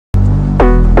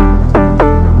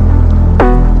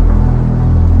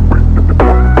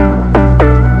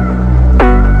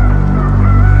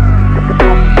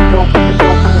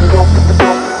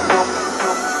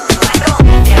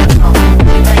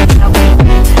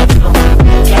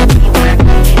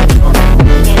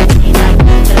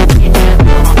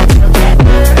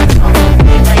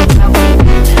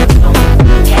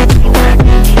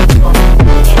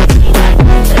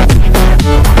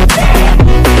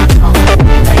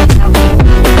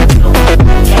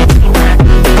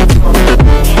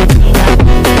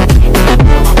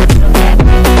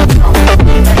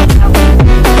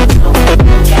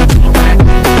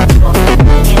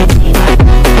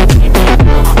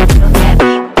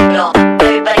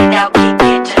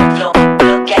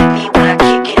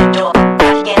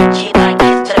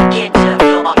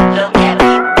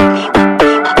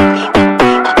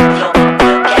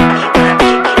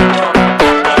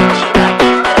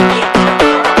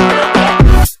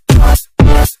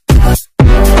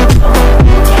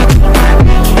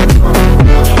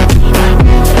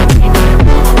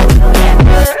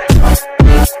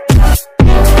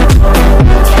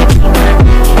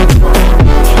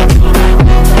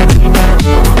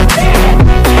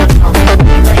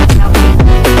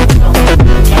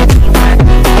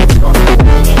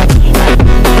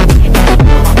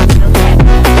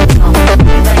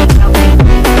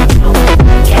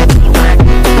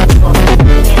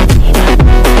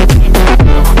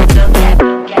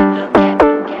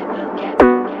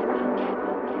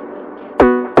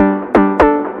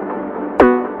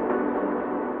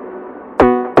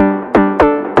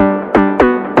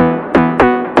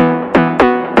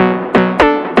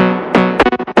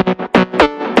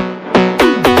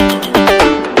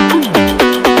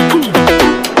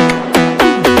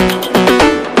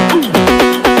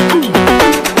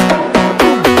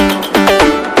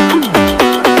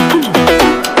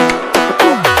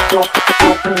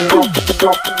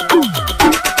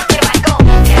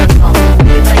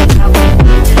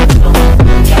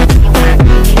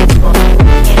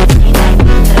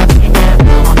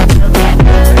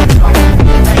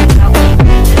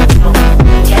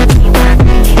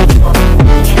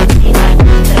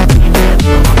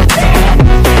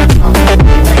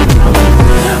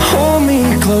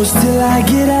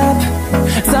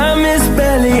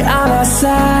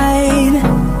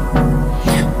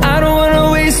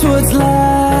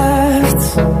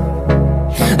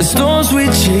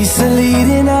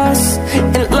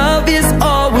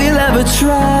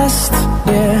Trust,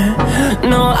 yeah.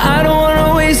 No, I don't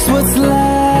wanna waste what's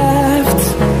left.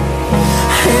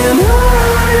 And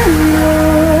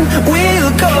on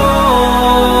we'll go,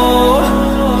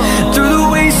 through the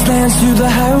wastelands, through the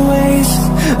highways,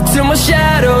 till my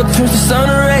shadow turns to sun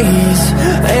rays.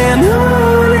 And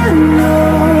on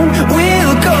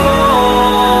we'll go,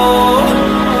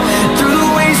 through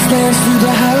the wastelands, through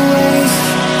the highways,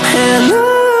 and on.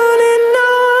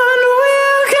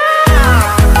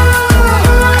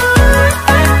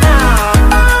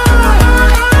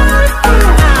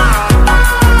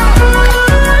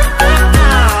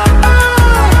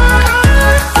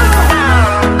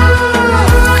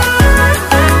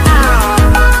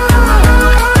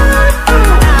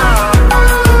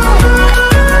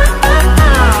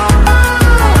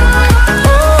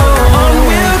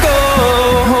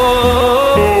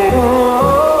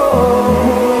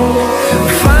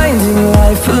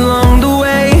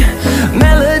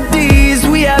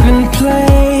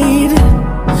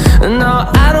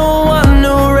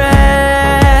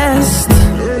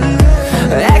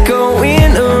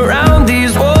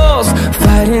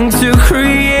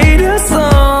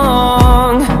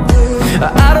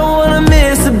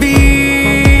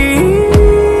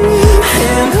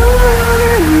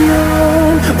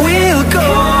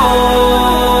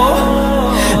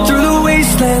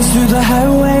 Through the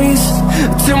highways,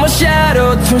 till my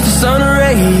shadow turns to sun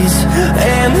rays.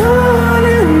 And on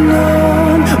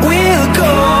we'll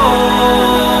go,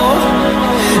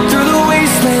 through the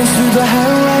wastelands, through the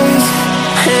highways,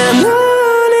 and on.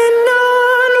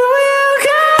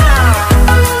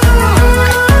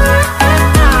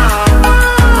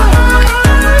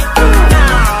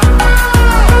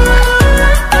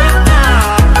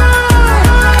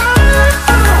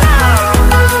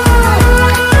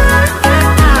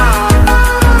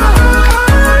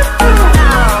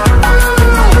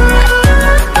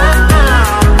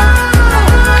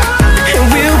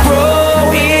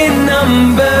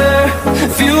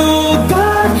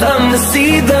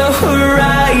 See the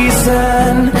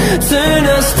horizon, turn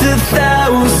us to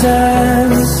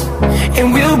thousands,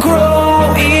 and we'll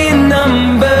grow in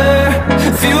number,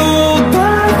 fueled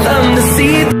by them to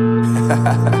see.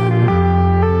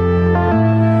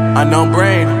 Unknown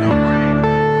Brain,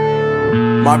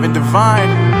 Marvin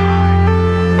Divine.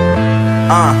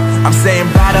 I'm saying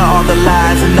bye to all the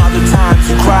lies and all the times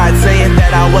you cried, saying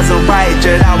that I wasn't right,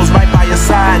 yet I was right by your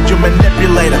side. You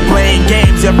manipulator, playing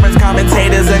games, your friends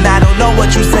commentators, and I don't know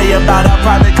what you say about our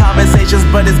private conversations,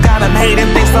 but it's got them hating.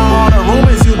 Thanks to all the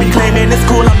rumors you be claiming. It's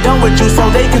cool, I'm done with you, so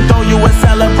they can throw you a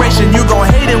celebration. You gon'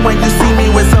 hate it when you see me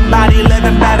with somebody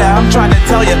living better. I'm trying to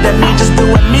tell you that me just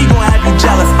doing me gon' have you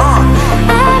jealous. I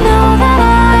know that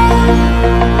I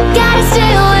gotta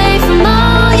stay away from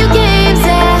all your games,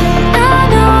 yeah. I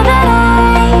know that I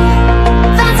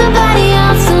found somebody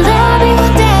else to love me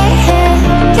one day, yeah.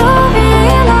 You'll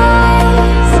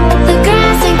realize the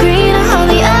grass ain't greener on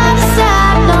the other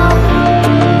side, no.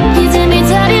 You did me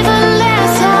dirty for the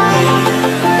last time,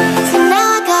 so now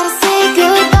I gotta say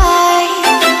goodbye.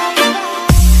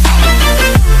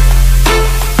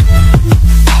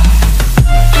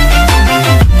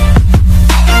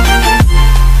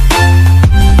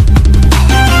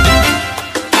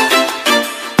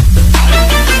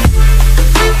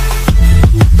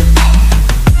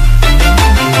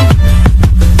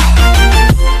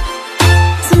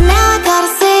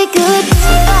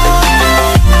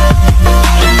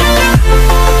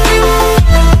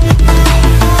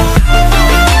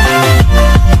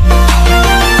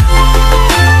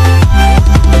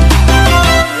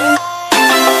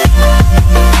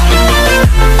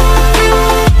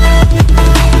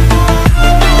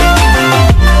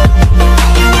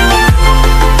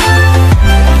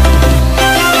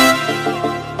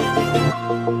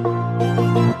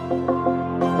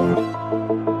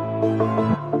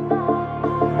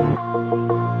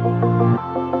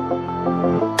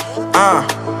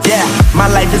 Yeah, my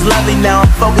life is lovely now, I'm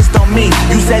focused on me.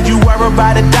 You said you were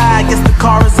about to die, I guess the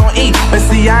car is on E. But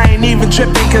see, I ain't even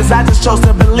tripping, cause I just chose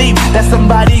to believe that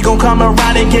somebody gon' come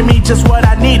around and give me just what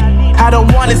I need. I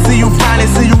don't wanna see you frowning,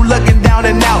 see you looking down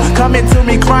and out. Coming to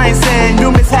me crying, saying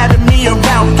you miss having me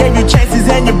around. Gave you chances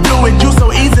and you blew it, you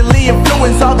so easily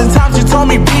influenced. All the times you told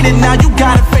me beat it, now you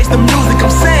gotta face the music. I'm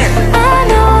saying